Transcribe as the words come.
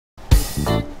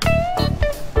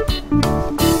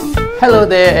Hello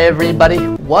there everybody,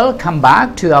 welcome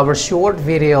back to our short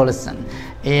video lesson.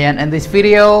 And in this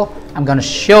video I'm going to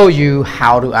show you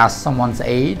how to ask someone's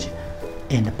age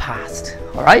in the past.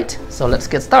 Alright, so let's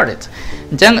get started.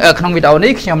 Trong video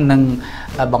nàyខ្ញុំនឹង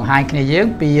បង្ហាញគ្នាយើង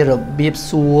ពីរបៀប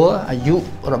សួរអាយុ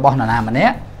របស់នរណាម្នា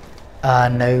ក់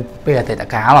នៅពេលអតីត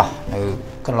កាល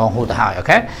នៅកន្លងហួសទៅហើយអូ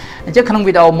ខេអញ្ចឹងក្នុង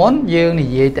វីដេអូមុនយើងនិ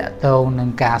យាយតាក់ទងនឹង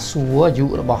ការសួរអាយុ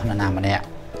របស់នរណាម្នាក់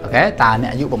អូខេតើអ្នក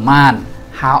អាយុប្រមាណ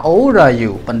How old are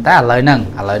you ប៉ុន្តែឥឡូវហ្នឹង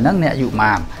អ្នកអាយុប៉ុន្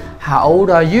មាន How old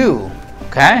are you អូ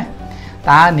ខេ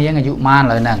តើនាងអាយុប៉ុន្មានឥ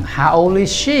ឡូវហ្នឹង How old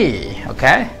is she អូ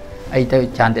ខេអីទៅ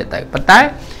ច្រើនទៀតទៅប៉ុន្តែ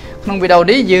ក្នុងវីដេអូ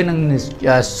នេះយើងនឹង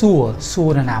សួ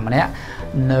រនរណាម្នាក់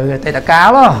នៅអតីតកា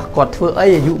លគាត់ធ្វើអី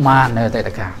អាយុប៉ុន្មាននៅអតីត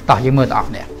កាលតោះយើងមើលទាំងអស់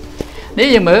គ្នានេះ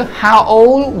យើងមើល How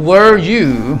old were you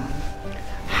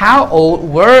How old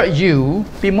were you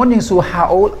ពីមុនយើងសួរ How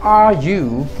old are you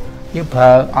យើងប្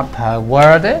រើអត់ប្រើ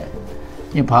were ទេ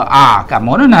យើងប្រើ are កាល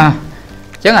មុនណា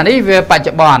អញ្ចឹងអានេះវាបច្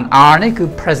ចុប្បន្ន are នេះគឺ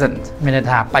present មានន័យ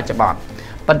ថាបច្ចុប្បន្ន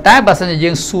ប៉ុន្តែបើសិនជាយើ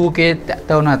ងសួរគេតាក់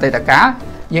ទងនឹងអតីតកាល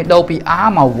យើងដូរពី are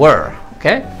មក were អូ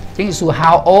ខេអញ្ចឹងយើងសួរ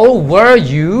How old were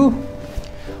you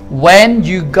when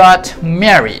you got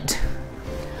married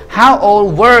How old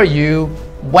were you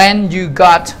when you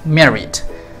got married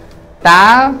តើ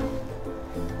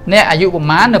អ្នកអាយុប្រ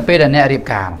មាណនៅពេលដែលអ្នករៀប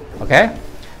ការអូខេ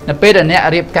នៅពេលដែលអ្នក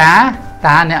រៀបការ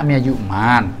តើអ្នកមានអាយុប្រ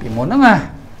មាណពីមុនហ្នឹងណា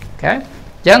អូខេអ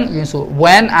ញ្ចឹងយើងសួរ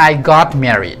when I got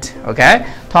married អូខេ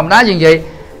ធម្មតាយើងនិយាយ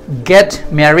get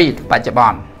married បច្ចុប្ប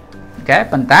ន្នអូខេ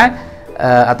ប៉ុន្តែ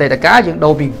អតីតកាលយើងដូ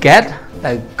រពី get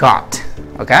ទៅ got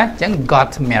អូខេអញ្ចឹង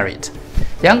got married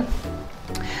អញ្ចឹង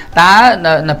តើ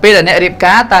នៅពេលដែលអ្នករៀប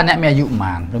ការតើអ្នកមានអាយុប្រ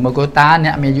មាណឬមកក៏តើអ្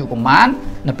នកមានអាយុប្រមាណ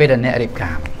នៅពេលដែលអ្នករៀប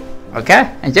ការអូខេ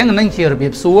អញ្ចឹងនឹងជារបៀ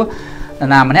បសួរនរ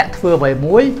ណាម្នាក់ធ្វើអ្វី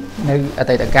មួយនៅអ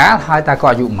តីតកាលហើយតើគា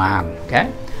ត់អាយុប្រមាណអូខេ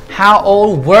How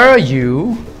old were you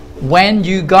when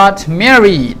you got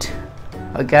married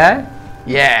Okay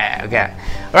Yeah okay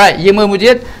Alright យើងមើលមួយ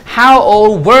ទៀត How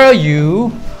old were you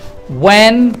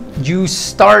when you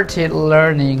started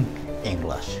learning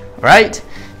English Right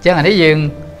អញ្ចឹងអានេះយើង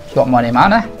ជាប់មកនេះមក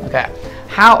ណាអូខេ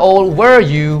How old were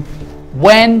you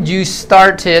when you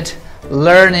started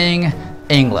learning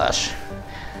English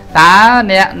តើ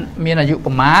អ្នកមានអាយុ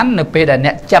ប្រមាណនៅពេលដែល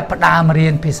អ្នកចាប់ផ្ដើមរៀ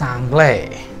នភាសាអង់គ្លេស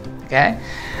អូខេ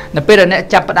នៅពេលដែលអ្នក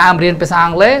ចាប់ផ្ដើមរៀនភាសាអ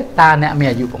ង់គ្លេសតើអ្នកមាន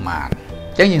អាយុប្រមាណ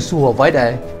អញ្ចឹងយើងសួរអ្វីដែល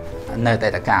នៅអតី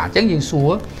តកាលអញ្ចឹងយើងសួ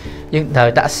រយើងត្រូវ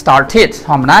ដាក់ started ធ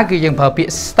ម្មតាគឺយើងប្រើពាក្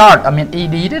យ start អត់មាន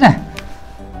ed ទេណា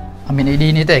អត់មាន ed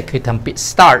នេះទេគឺធ្វើពាក្យ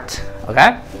start អូខេ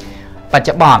បច្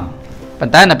ចុប្បន្នប៉ុ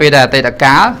ន្តែនៅពេលដែលអតីត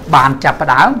កាលបានចាប់ផ្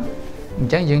ដើមអ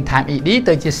ញ្ចឹងយើងថែម ed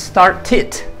ទៅជា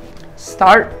started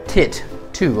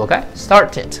Okay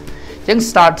started អញ្ចឹង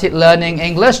started learning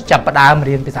English ចាប់ផ្ដើម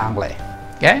រៀនភាសាអង់គ្លេស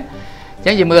អូខេអញ្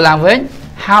ចឹងយើងមើលឡើងវិញ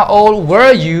How old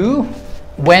were you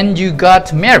when you got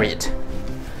married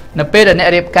នៅពេលដែលអ្នក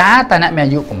រៀបការតើអ្នកមាន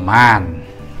អាយុប្រមាណ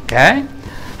អូខេ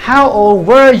How old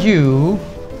were you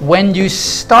when you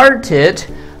started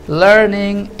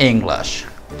learning English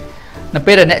នៅ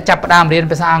ពេលដែលអ្នកចាប់ផ្ដើមរៀន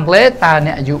ភាសាអង់គ្លេសតើ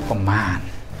អ្នកអាយុប្រមាណ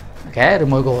អូខេឬ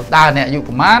មួយក៏តើអ្នកអាយុ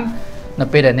ប្រមាណនៅ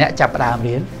ពេលដែលអ្នកចាប់ផ្ដើម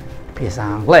រៀនភាសា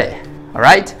អង់គ្លេស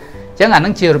Alright អញ្ចឹងអានឹ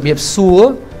ងជារបៀបសួរ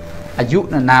អាយុ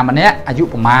នរណាម្នាក់អាយុ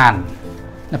ប្រមាណ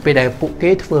នៅពេលដែលពួក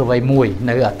គេធ្វើអ្វីមួយ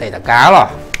នៅអតីតកាល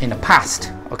in the past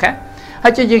អូខេហើ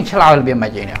យយើងឆ្លើយរបៀបម៉េ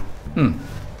ចនេះអ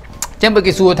ញ្ចឹងបើ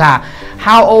គេសួរថា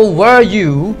How old were you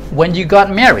when you got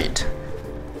married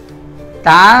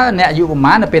តើអ្នកអាយុប្រ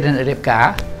មាណនៅពេលដែលរៀបការ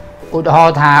ឧទាហរ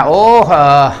ណ៍ថាអូ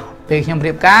ពេលខ្ញុំ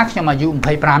រៀបការខ្ញុំអាយុ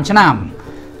25ឆ្នាំ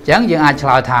អញ្ចឹងយើងអាចឆ្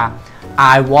លើយថា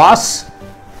I was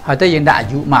ហើយទៅយើងដាក់អា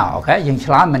យុមកអូខេយើង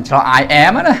ឆ្លើយមិនឆ្លើយ I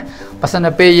am ណាបើសិន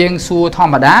តែពេលយើងសួរធ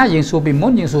ម្មតាយើងសួរពីមុ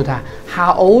នយើងសួរថា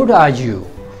How old are you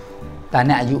តើ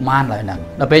អ្នកអាយុប៉ុន្មានឡើយហ្នឹង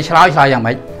ដល់ពេលឆ្លើយយ៉ាង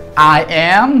ម៉េច I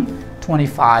am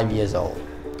 25 years old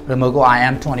ឬមកក៏ I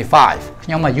am 25ខ្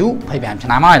ញុំអាយុ25ឆ្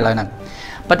នាំហើយឥឡូវហ្នឹង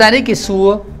ប៉ុន្តែនេះគេសួរ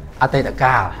អតីត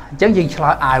កាលអញ្ចឹងយើងឆ្លើ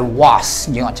យ I was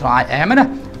យើងអត់ឆ្លើយ I am ណា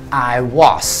I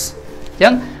was អញ្ចឹ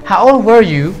ង How old were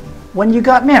you when you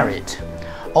got married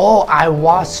Oh, I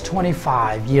was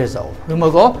 25 years old.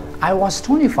 Remember, I was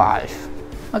 25.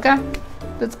 Okay,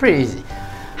 that's pretty easy.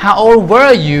 How old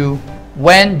were you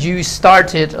when you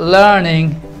started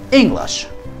learning English?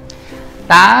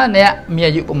 តើអ្នកមាន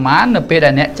អាយុប្រមាណនៅពេលដែ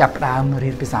លអ្នកចាប់ផ្ដើម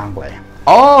រៀនភាសាអង់គ្លេស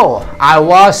Oh, I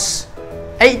was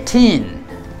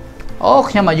 18. Oh,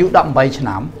 ខ្ញុំអាយុ18ឆ្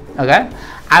នាំ Okay,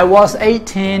 I was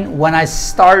 18 when I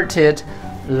started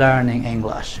learning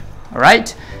English. Alright?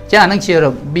 ចឹងអានឹងជារ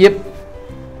បៀប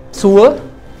សួរ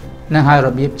និងហើយរ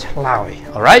បៀបឆ្លើយ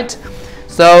Alright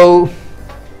so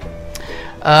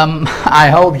I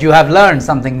hope you have learned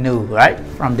something new, right,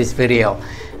 from this video.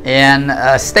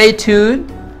 And stay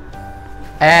tuned,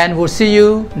 and we'll see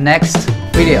you next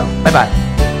video. Bye bye.